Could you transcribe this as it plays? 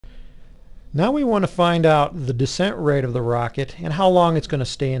Now we want to find out the descent rate of the rocket and how long it's going to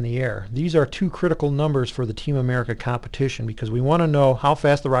stay in the air. These are two critical numbers for the Team America competition because we want to know how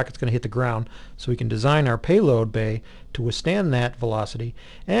fast the rocket's going to hit the ground so we can design our payload bay to withstand that velocity.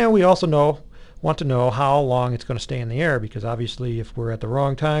 And we also want to know how long it's going to stay in the air because obviously if we're at the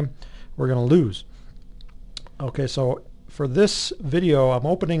wrong time, we're going to lose. Okay, so for this video, I'm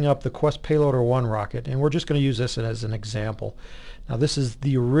opening up the Quest Payloader 1 rocket, and we're just going to use this as an example. Now this is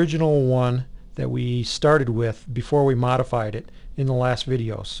the original one that we started with before we modified it in the last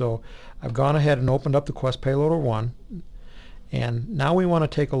video. So I've gone ahead and opened up the Quest Payloader 1, and now we want to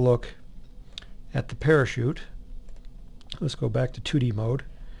take a look at the parachute. Let's go back to 2D mode,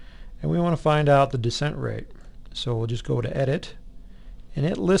 and we want to find out the descent rate. So we'll just go to Edit, and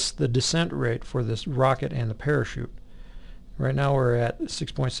it lists the descent rate for this rocket and the parachute. Right now we're at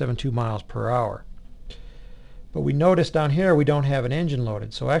 6.72 miles per hour. But we notice down here we don't have an engine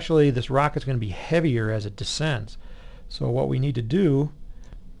loaded. So actually this rocket's going to be heavier as it descends. So what we need to do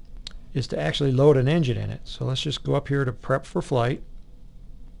is to actually load an engine in it. So let's just go up here to Prep for Flight.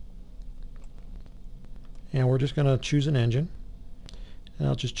 And we're just going to choose an engine. And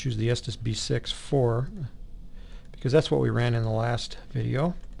I'll just choose the Estes B6-4 because that's what we ran in the last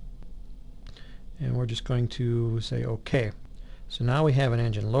video. And we're just going to say OK. So now we have an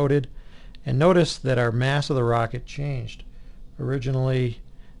engine loaded. And notice that our mass of the rocket changed. Originally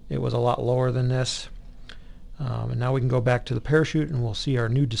it was a lot lower than this. And now we can go back to the parachute and we'll see our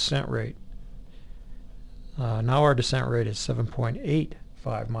new descent rate. Now our descent rate is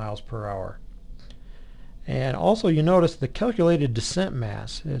 7.85 miles per hour. And also you notice the calculated descent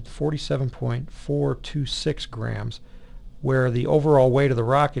mass at 47.426 grams, where the overall weight of the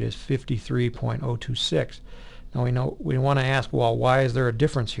rocket is 53.026. Now we want to ask, well, why is there a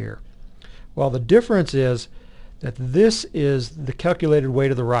difference here? Well, the difference is that this is the calculated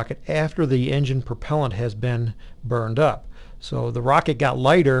weight of the rocket after the engine propellant has been burned up. So the rocket got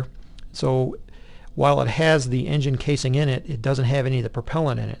lighter, so while it has the engine casing in it, it doesn't have any of the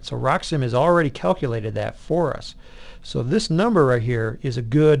propellant in it. So RockSim has already calculated that for us. So this number right here is a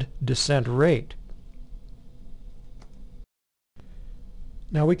good descent rate.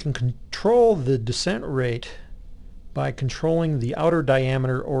 Now we can control the descent rate by controlling the outer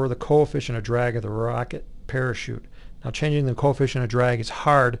diameter or the coefficient of drag of the rocket parachute. Now changing the coefficient of drag is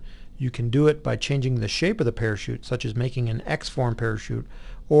hard. You can do it by changing the shape of the parachute, such as making an X-form parachute,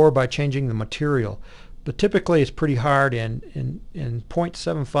 or by changing the material. But typically it's pretty hard, and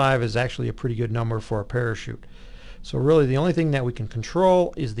 0.75 is actually a pretty good number for a parachute. So really the only thing that we can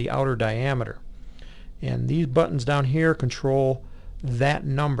control is the outer diameter. And these buttons down here control that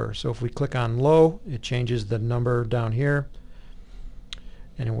number. So if we click on low, it changes the number down here.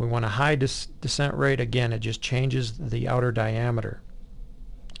 And if we want a high descent rate, again, it just changes the outer diameter.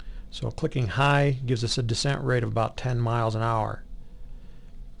 So clicking high gives us a descent rate of about 10 miles an hour.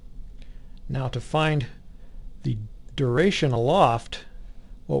 Now to find the duration aloft,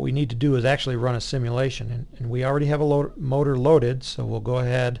 what we need to do is actually run a simulation. And we already have a motor loaded, so we'll go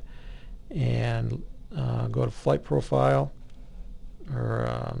ahead and go to Flight Profile,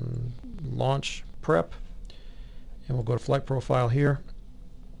 or Launch Prep, and we'll go to Flight Profile here.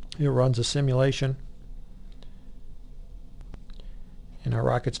 It runs a simulation, and our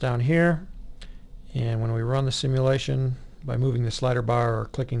rocket's down here. And when we run the simulation by moving the slider bar or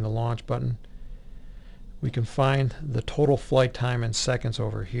clicking the launch button, we can find the total flight time in seconds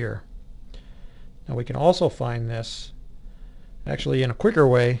over here. Now we can also find this actually in a quicker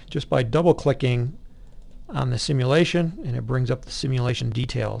way just by double clicking on the simulation, and it brings up the simulation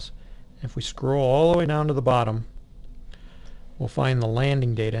details. If we scroll all the way down to the bottom, we'll find the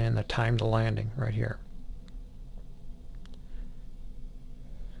landing data and the time to landing right here.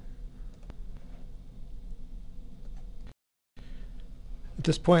 At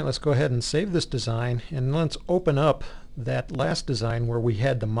this point, let's go ahead and save this design, and let's open up that last design where we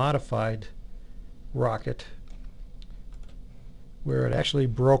had the modified rocket, where it actually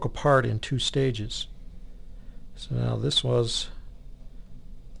broke apart in two stages. So now this was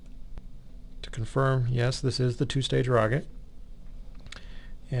to confirm, yes, this is the two-stage rocket.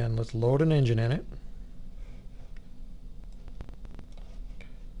 And let's load an engine in it.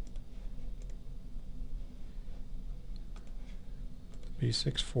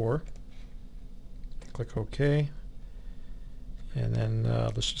 B6-4. Click OK. And then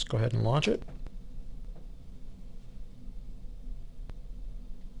let's just go ahead and launch it.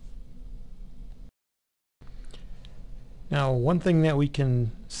 Now, one thing that we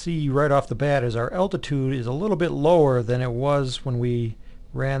can see right off the bat is our altitude is a little bit lower than it was when we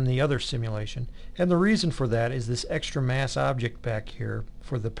ran the other simulation. And the reason for that is this extra mass object back here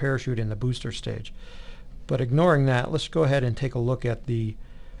for the parachute in the booster stage. But ignoring that, let's go ahead and take a look at the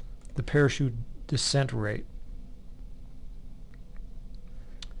parachute descent rate.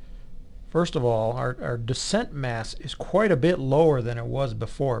 First of all, our descent mass is quite a bit lower than it was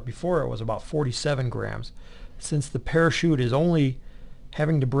before. Before it was about 47 grams. Since the parachute is only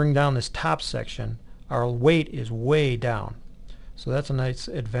having to bring down this top section, our weight is way down. So that's a nice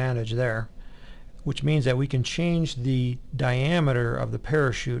advantage there, which means that we can change the diameter of the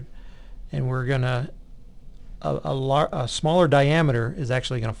parachute, and we're gonna a smaller diameter is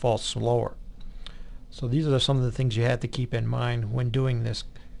actually going to fall slower. So these are some of the things you have to keep in mind when doing this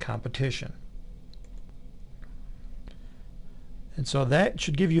competition. And so that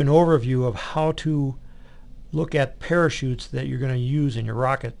should give you an overview of how to look at parachutes that you're going to use in your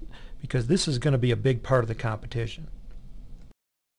rocket, because this is going to be a big part of the competition.